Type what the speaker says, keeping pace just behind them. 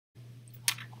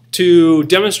to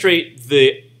demonstrate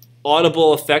the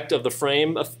audible effect of the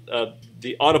frame,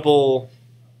 the audible.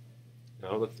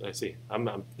 No, I see.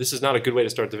 This is not a good way to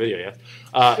start the video yet.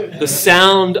 The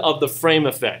sound of the frame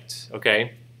effect.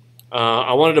 Okay.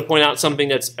 I wanted to point out something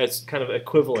that's kind of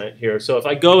equivalent here. So if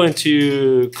I go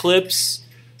into clips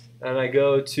and I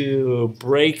go to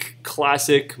break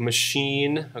classic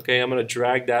machine, okay, I'm going to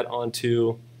drag that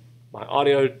onto my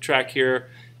audio track here.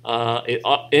 It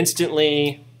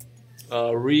instantly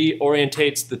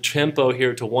reorientates the tempo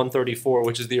here to 134,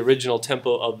 which is the original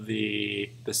tempo of the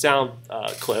sound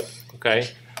clip. Okay.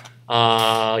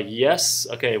 Yes.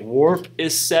 Okay. Warp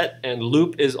is set and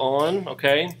loop is on.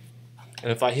 Okay.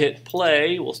 And if I hit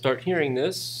play, we'll start hearing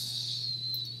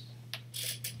this.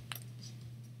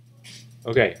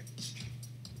 Okay.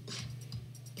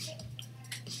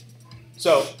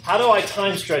 So how do I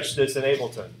time stretch this in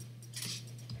Ableton?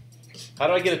 How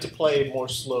do I get it to play more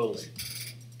slowly?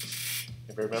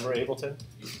 If you remember Ableton?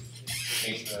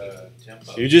 Change the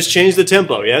tempo. You just change the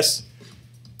tempo, yes?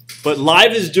 But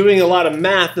Live is doing a lot of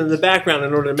math in the background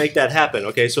in order to make that happen.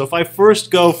 Okay, so if I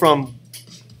first go from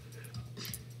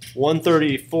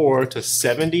 134 to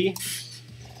 70,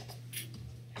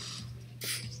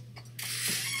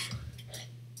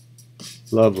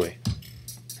 lovely.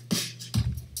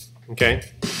 Okay,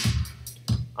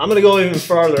 I'm going to go even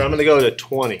farther. I'm going to go to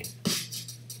 20.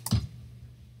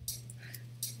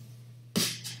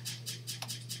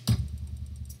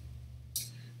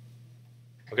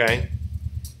 Okay,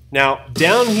 now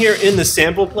down here in the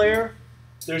sample player,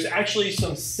 there's actually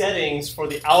some settings for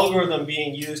the algorithm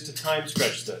being used to time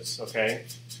stretch this, okay?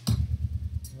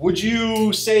 Would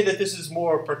you say that this is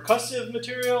more percussive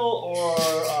material or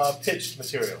pitched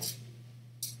material?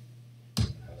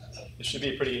 This should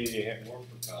be pretty easy here. More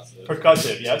percussive.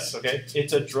 Percussive, yes, okay.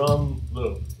 It's a drum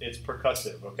loop. It's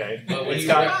percussive, okay? But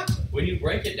when you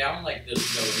break it down like this,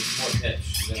 though, it's more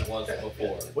pitched than it was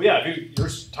before. Well, yeah, if you're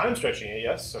time stretching it,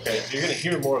 yes, okay. You're going to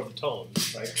hear more of the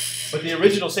tones, right? But the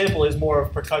original sample is more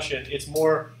of percussion. It's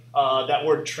more, that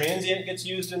word transient gets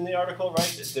used in the article,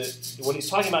 right? What he's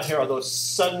talking about here are those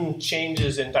sudden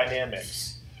changes in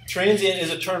dynamics. Transient is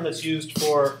a term that's used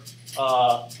for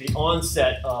the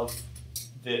onset of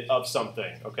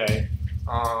something, okay?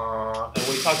 And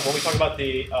when we talk about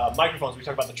the microphones, we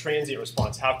talk about the transient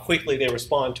response, how quickly they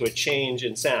respond to a change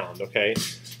in sound, okay?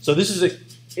 So this is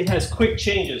it has quick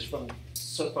changes from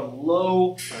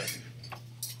low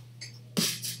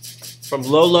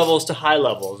levels to high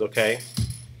levels, okay?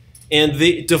 And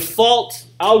the default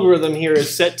algorithm here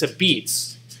is set to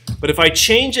beats. But if I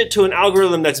change it to an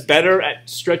algorithm that's better at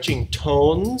stretching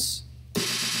tones,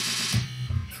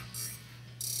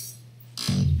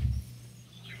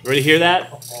 ready to hear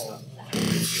that?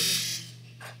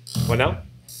 What now?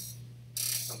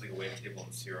 Something away from table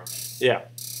and zero. Yeah.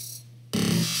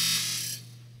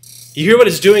 You hear what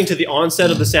it's doing to the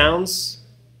onset of the sounds?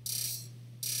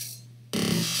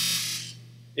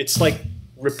 It's like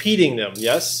repeating them,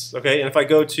 yes? Okay, and if I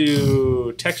go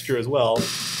to texture as well,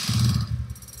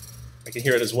 I can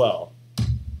hear it as well.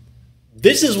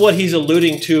 This is what he's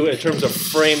alluding to in terms of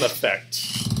frame effect.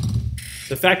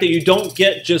 The fact that you don't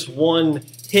get just one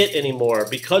hit anymore.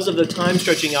 Because of the time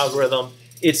stretching algorithm,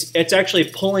 it's actually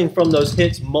pulling from those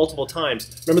hits multiple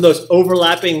times. Remember those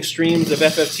overlapping streams of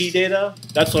FFT data?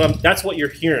 That's what you're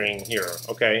hearing here,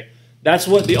 okay? That's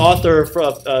what the author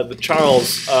from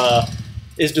Charles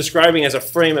is describing as a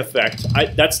frame effect.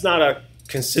 That's not a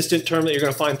consistent term that you're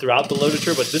going to find throughout the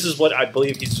literature, but this is what I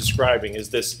believe he's describing, is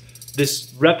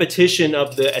this repetition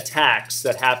of the attacks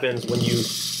that happens when you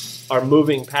are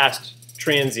moving past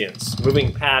transients,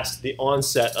 moving past the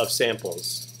onset of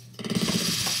samples.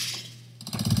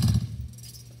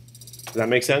 Does that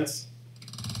make sense?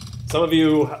 Some of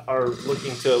you are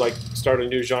looking to like start a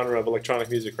new genre of electronic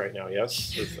music right now,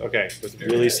 yes? Okay, it's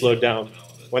really slowed down.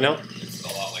 What now? It's a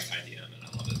lot like IDM, and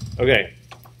I love it. Okay,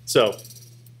 so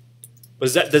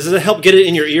does it help get it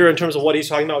in your ear in terms of what he's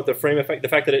talking about with the frame effect? The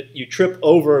fact that you trip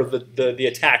over the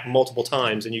attack multiple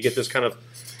times and you get this kind of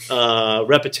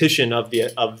repetition of the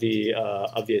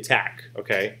attack.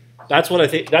 Okay, that's what I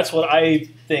think. That's what I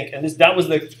think, and that was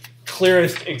the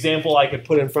clearest example I could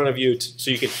put in front of you so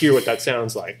you could hear what that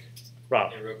sounds like.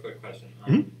 Rob. A real quick question.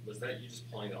 Was that you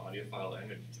just pulling the audio file in,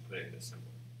 or did you put it in a symbol?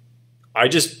 I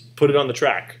just put it on the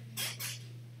track.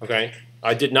 Okay,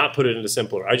 I did not put it into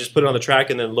Simpler. I just put it on the track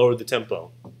and then lowered the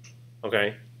tempo.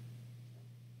 Okay,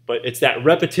 but it's that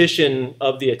repetition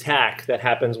of the attack that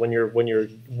happens when you're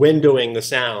windowing the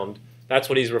sound. That's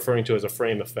what he's referring to as a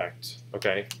frame effect.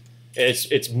 Okay.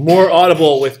 It's more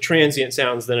audible with transient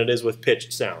sounds than it is with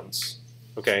pitched sounds,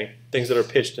 okay? Things that are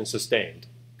pitched and sustained,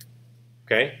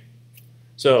 okay?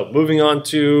 So moving on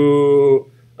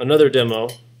to another demo,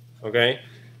 okay?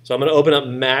 So I'm going to open up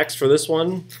Max for this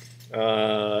one.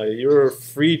 You're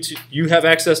free to, you have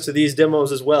access to these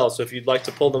demos as well, so if you'd like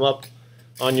to pull them up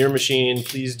on your machine,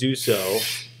 please do so.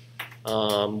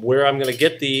 Where I'm going to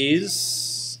get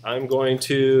these, I'm going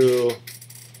to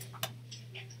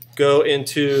go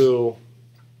into,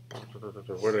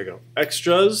 where did I go?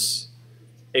 Extras,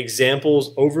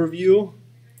 Examples, Overview.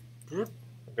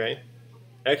 Okay.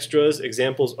 Extras,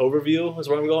 Examples, Overview is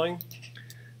where I'm going.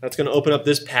 That's going to open up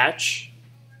this patch.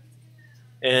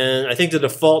 And I think the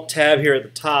default tab here at the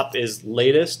top is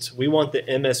Latest. We want the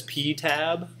MSP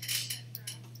tab.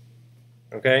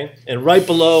 Okay. And right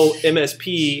below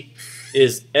MSP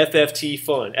is FFT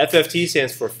Fun. FFT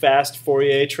stands for Fast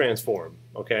Fourier Transform.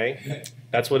 Okay.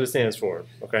 That's what it stands for.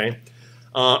 Okay.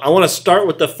 I want to start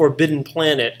with the Forbidden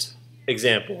Planet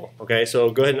example. Okay. So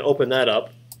go ahead and open that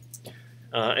up.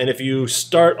 And if you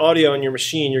start audio on your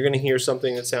machine, you're going to hear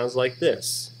something that sounds like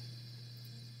this.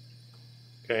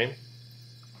 Okay.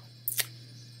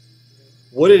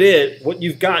 What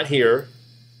you've got here.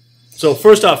 So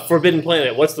first off, Forbidden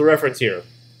Planet. What's the reference here?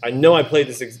 I know I played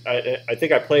this. I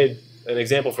think I played an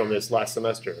example from this last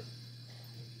semester.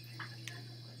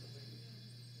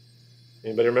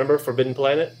 Anybody remember Forbidden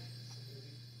Planet?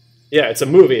 Yeah, it's a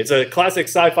movie. It's a classic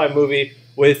sci-fi movie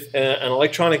with an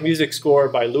electronic music score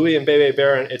by Louis and Bebe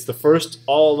Barron. It's the first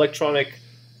all-electronic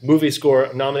movie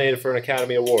score nominated for an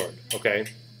Academy Award. Okay,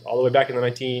 all the way back in the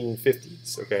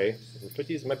 1950s. Okay,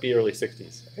 50s, it might be early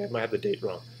 60s. I might have the date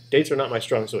wrong. Dates are not my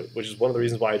strong suit, which is one of the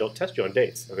reasons why I don't test you on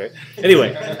dates. Okay.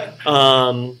 Anyway,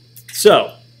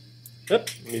 so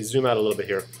let me zoom out a little bit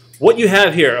here. What you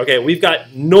have here, okay, we've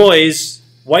got noise,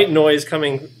 white noise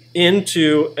coming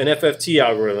into an FFT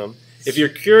algorithm. If you're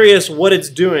curious what it's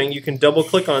doing, you can double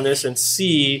click on this and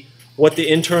see what the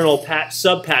internal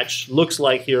sub-patch looks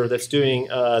like here that's doing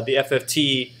the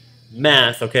FFT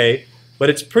math, okay?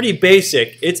 But it's pretty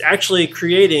basic. It's actually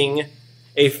creating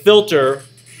a filter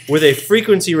with a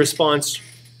frequency response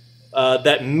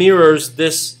that mirrors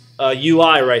this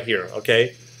UI right here,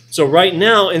 okay? So right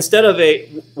now, instead of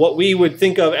what we would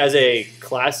think of as a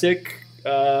classic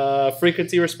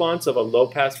frequency response of a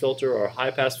low-pass filter or a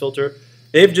high-pass filter,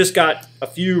 they've just got a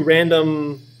few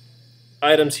random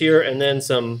items here and then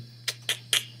some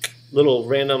little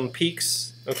random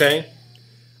peaks, okay?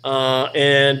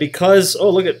 And because, oh,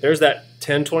 look at, there's that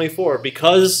 1024.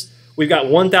 Because we've got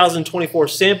 1024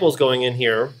 samples going in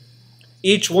here,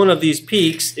 each one of these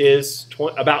peaks is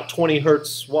about 20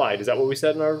 hertz wide. Is that what we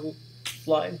said in our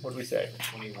slide? What did we say?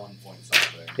 21 point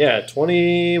something. Yeah,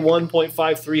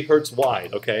 21.53 hertz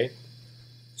wide, okay?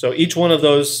 So each one of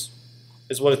those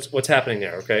is what's happening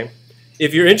there, okay?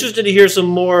 If you're interested to hear some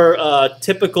more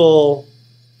typical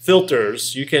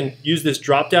filters, you can use this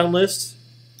drop-down list.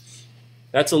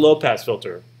 That's a low-pass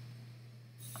filter.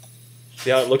 See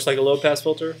how it looks like a low-pass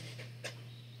filter?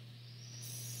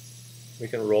 We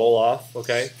can roll off,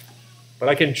 okay? But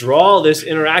I can draw this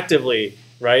interactively,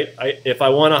 right? If I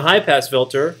want a high-pass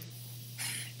filter,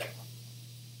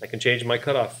 I can change my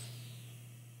cutoff.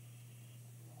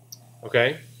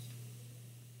 Okay?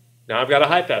 Now I've got a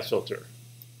high-pass filter.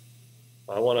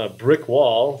 I want a brick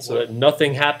wall so that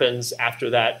nothing happens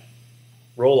after that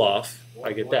roll-off.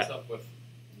 I get that. What's up with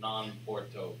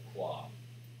non-Porto qua?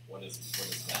 What is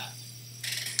that?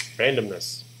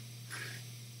 Randomness.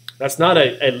 That's not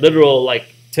a literal,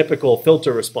 like, typical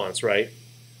filter response, right?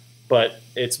 But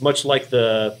it's much like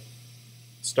the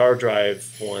star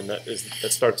drive one that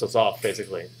starts us off,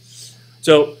 basically.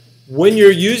 So when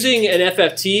you're using an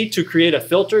FFT to create a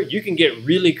filter, you can get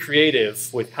really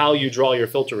creative with how you draw your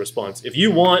filter response. If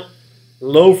you want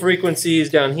low frequencies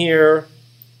down here,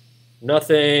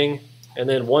 nothing, and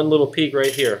then one little peak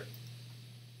right here.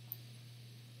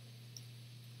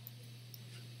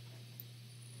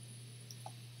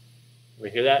 We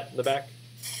hear that in the back?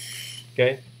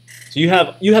 Okay. So you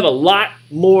have a lot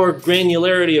more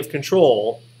granularity of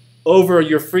control over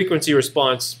your frequency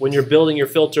response when you're building your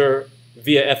filter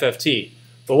via FFT.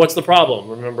 But what's the problem?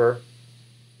 Remember,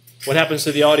 what happens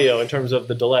to the audio in terms of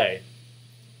the delay?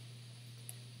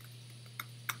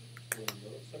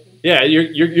 Yeah,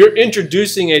 you're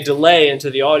introducing a delay into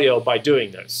the audio by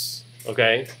doing this.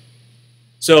 Okay.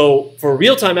 So for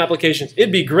real-time applications,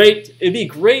 it'd be great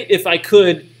if I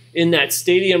could, in that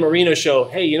stadium arena show,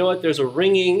 hey, you know what, there's a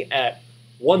ringing at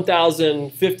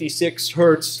 1056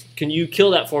 hertz. Can you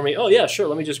kill that for me? Oh, yeah, sure.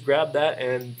 Let me just grab that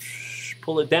and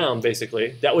pull it down,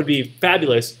 basically. That would be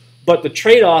fabulous. But the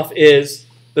trade-off is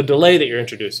the delay that you're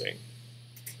introducing.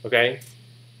 Okay?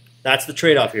 That's the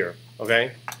trade-off here.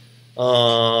 Okay?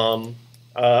 I'll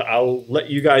let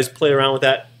you guys play around with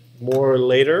that more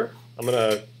later. I'm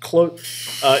gonna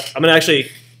close. I'm gonna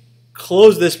actually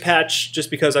close this patch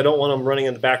just because I don't want them running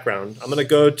in the background. I'm gonna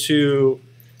go to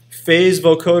phase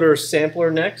vocoder sampler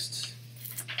next.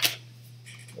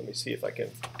 Let me see if I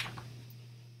can.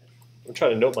 I'm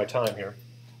trying to note my time here.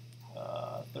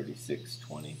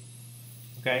 36:20.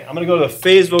 Okay, I'm gonna go to the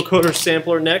phase vocoder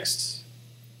sampler next.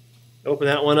 Open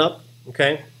that one up.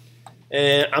 Okay,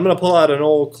 and I'm gonna pull out an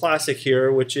old classic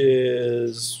here, which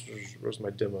is where's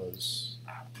my demos?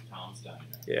 Tom's Diner.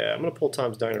 Yeah, I'm gonna pull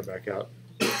Tom's Diner back out.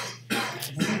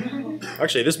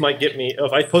 Actually, this might get me.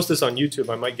 If I post this on YouTube,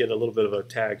 I might get a little bit of a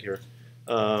tag here.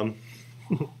 I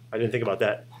didn't think about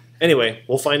that. Anyway,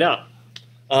 we'll find out.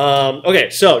 Okay,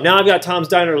 so now I've got Tom's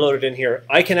Diner loaded in here.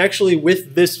 I can actually,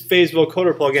 with this phase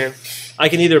vocoder plugin, I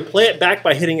can either play it back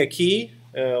by hitting a key.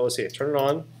 Let's see, turn it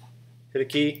on, hit a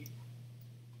key.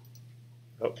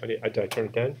 Oh, did I turn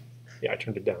it down? Yeah, I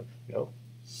turned it down. No.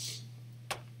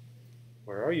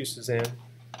 Where are you, Suzanne?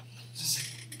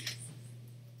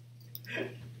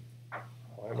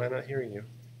 Why am I not hearing you?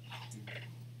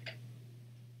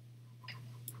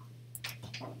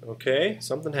 Okay,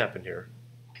 something happened here.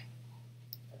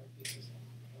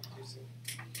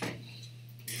 Can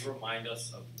you remind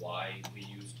us of why we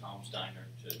use Tom's Diner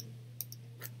to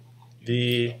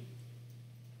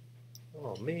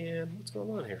Oh man, what's going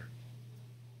on here?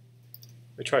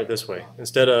 Let me try it this way.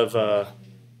 Instead of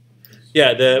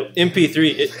yeah, the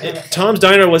MP3. Tom's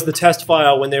Diner was the test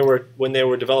file when they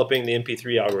were developing the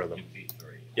MP3 algorithm.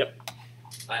 MP3? Yep.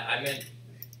 I meant.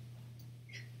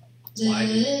 Why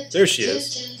did There she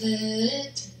is.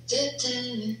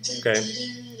 Okay.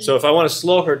 So if I want to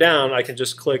slow her down, I can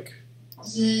just click.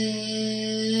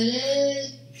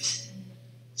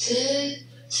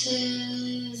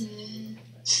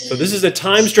 So this is a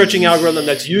time stretching algorithm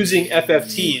that's using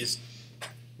FFTs,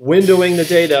 windowing the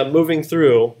data, moving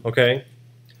through. Okay.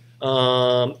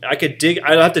 I could dig.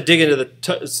 I'd have to dig into the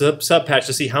sub patch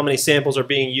to see how many samples are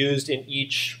being used in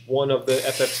each one of the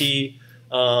FFT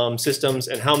systems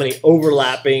and how many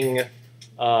overlapping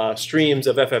streams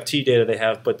of FFT data they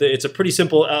have. But it's a pretty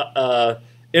simple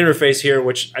interface here,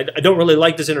 which I don't really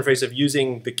like this interface of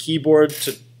using the keyboard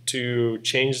to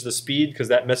change the speed because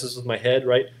that messes with my head,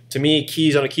 right? To me,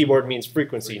 keys on a keyboard means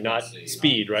frequency, not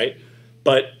speed, right?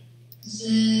 But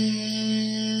you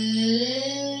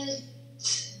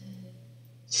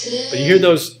hear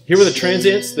those? Hear where the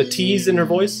transients, the T's in her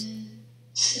voice?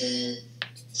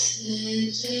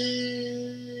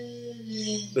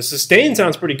 The sustain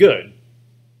sounds pretty good,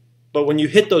 but when you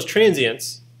hit those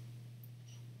transients,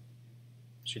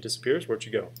 she disappears. Where'd she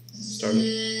go? Start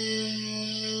it.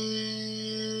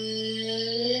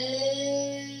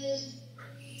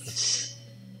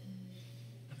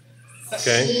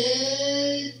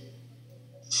 Okay.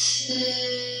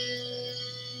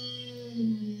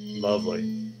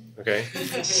 Lovely. Okay.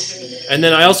 And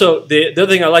then I also, the other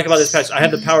thing I like about this patch, I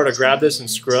have the power to grab this and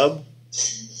scrub.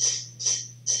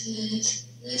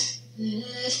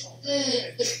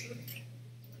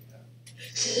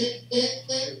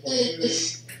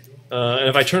 And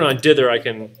if I turn on dither, I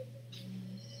can.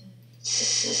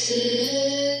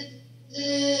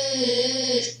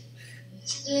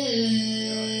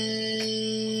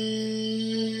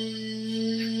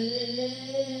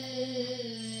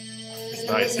 It's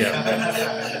nice,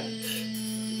 yeah.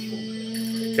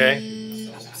 Okay.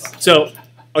 So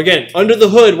again, under the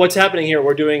hood, what's happening here?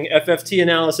 We're doing FFT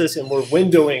analysis and we're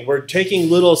windowing. We're taking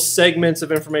little segments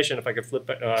of information. If I could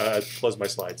flip, close my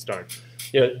slides, darn.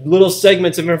 Little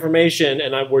segments of information,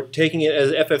 and we're taking it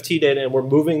as FFT data, and we're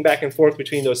moving back and forth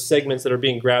between those segments that are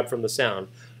being grabbed from the sound.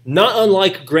 Not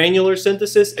unlike granular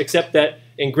synthesis, except that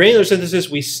in granular synthesis,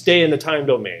 we stay in the time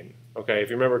domain. Okay, if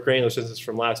you remember granular synthesis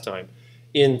from last time.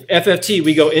 In FFT,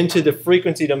 we go into the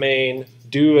frequency domain,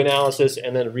 do analysis,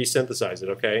 and then resynthesize it,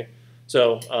 okay?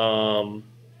 So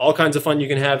all kinds of fun you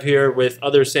can have here with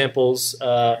other samples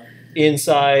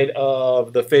inside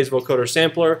of the phase vocoder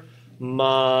sampler.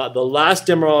 The last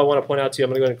demo I want to point out to you,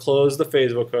 I'm going to go ahead and close the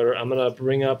phase vocoder. I'm going to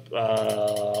bring up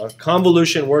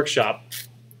convolution workshop,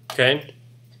 okay?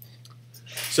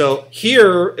 So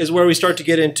here is where we start to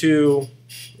get into,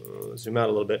 zoom out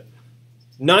a little bit,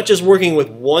 not just working with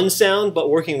one sound,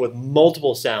 but working with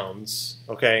multiple sounds,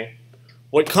 okay?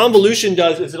 What convolution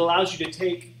does is it allows you to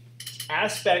take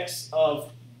aspects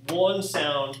of one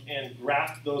sound and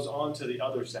graft those onto the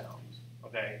other sound,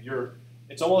 okay?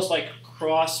 It's almost like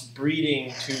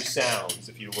cross-breeding two sounds,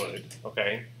 if you would,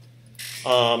 okay?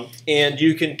 And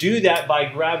you can do that by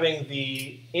grabbing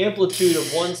the amplitude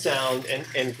of one sound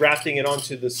and grafting it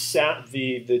onto the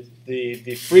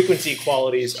frequency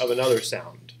qualities of another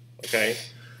sound, okay?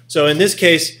 So in this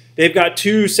case, they've got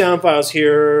two sound files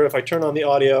here. If I turn on the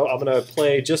audio, I'm going to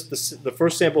play just the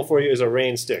first sample for you is a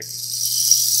rain stick.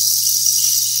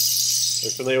 Are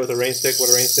you familiar with a rain stick?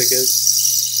 What a rain stick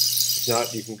is? If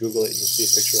not, you can Google it. You can see a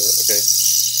picture of it. Okay.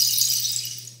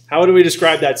 How do we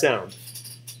describe that sound?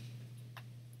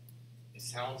 It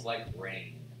sounds like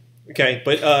rain. Okay,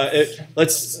 but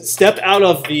let's step out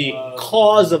of the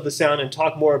cause of the sound and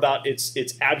talk more about its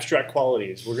abstract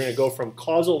qualities. We're going to go from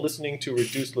causal listening to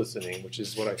reduced listening, which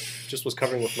is what I just was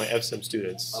covering with my FSIM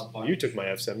students. You took my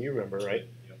FSIM, you remember, right?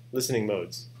 Yep. Listening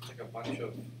modes. It's like a bunch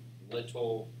of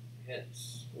little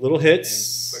hits. Little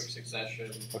hits. In quick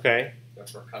succession. Okay. They're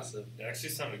percussive. It actually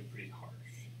sounded pretty harsh.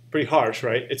 Pretty harsh,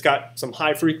 right? It's got some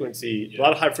high frequency, a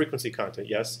lot of high frequency content,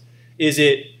 yes. Is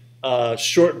it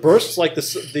short bursts like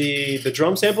the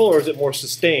drum sample, or is it more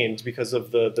sustained because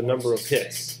of the number of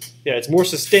hits? Yeah, it's more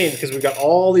sustained because we've got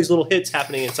all these little hits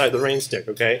happening inside the rain stick,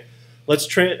 okay? Let's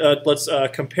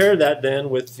compare that then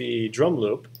with the drum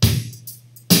loop.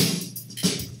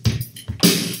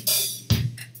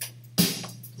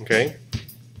 Okay,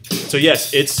 so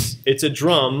yes, it's a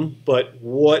drum, but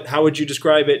how would you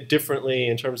describe it differently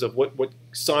in terms of what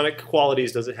sonic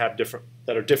qualities does it have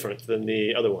that are different than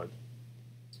the other one?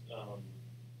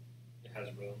 It has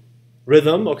rhythm.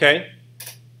 Rhythm, okay.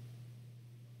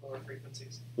 Lower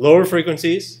frequencies. Lower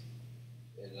frequencies.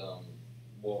 It,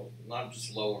 well, not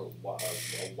just lower,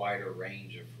 a wider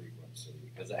range of frequency,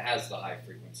 because it has the high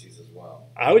frequencies as well.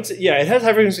 I would say, yeah, it has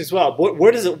high frequencies as well.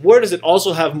 Where does it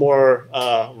also have more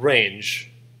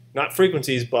range? Not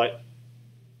frequencies, but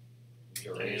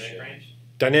Duration. Dynamic range.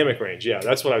 Dynamic range, yeah,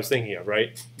 that's what I was thinking of,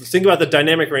 right? Think about the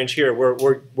dynamic range here.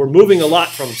 We're moving a lot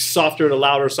from softer to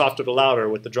louder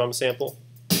with the drum sample.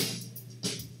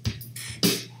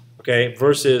 Okay,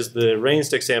 versus the rain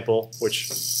stick sample, which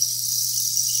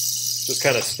just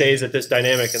kind of stays at this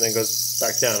dynamic and then goes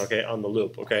back down, okay, on the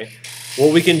loop, okay?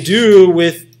 What we can do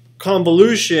with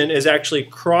convolution is actually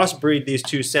crossbreed these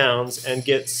two sounds and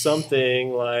get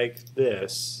something like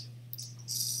this.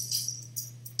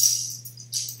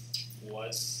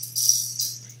 What?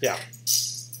 Yeah.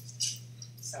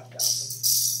 Sound awesome.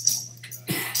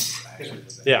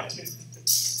 Yeah.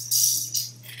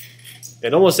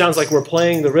 It almost sounds like we're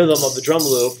playing the rhythm of the drum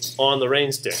loop on the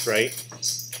rain stick, right?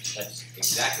 That's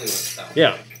exactly what it sounds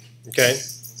Yeah. Okay.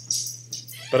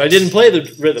 But I didn't play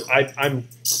the rhythm. I'm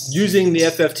using the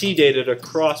FFT data to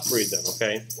crossbreed them,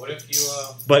 okay? What if you...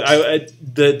 But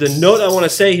the note I want to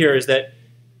say here is that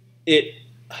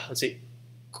let's see,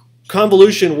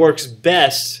 convolution works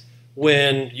best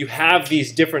when you have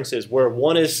these differences where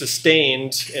one is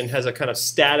sustained and has a kind of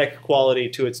static quality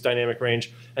to its dynamic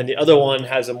range, and the other one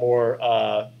has a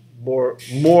more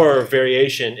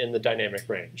variation in the dynamic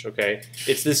range, okay?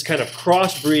 It's this kind of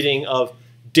crossbreeding of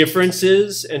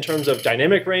differences in terms of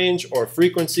dynamic range or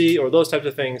frequency or those types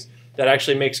of things that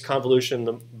actually makes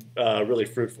convolution really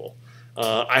fruitful.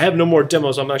 I have no more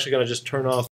demos. I'm actually going to just turn off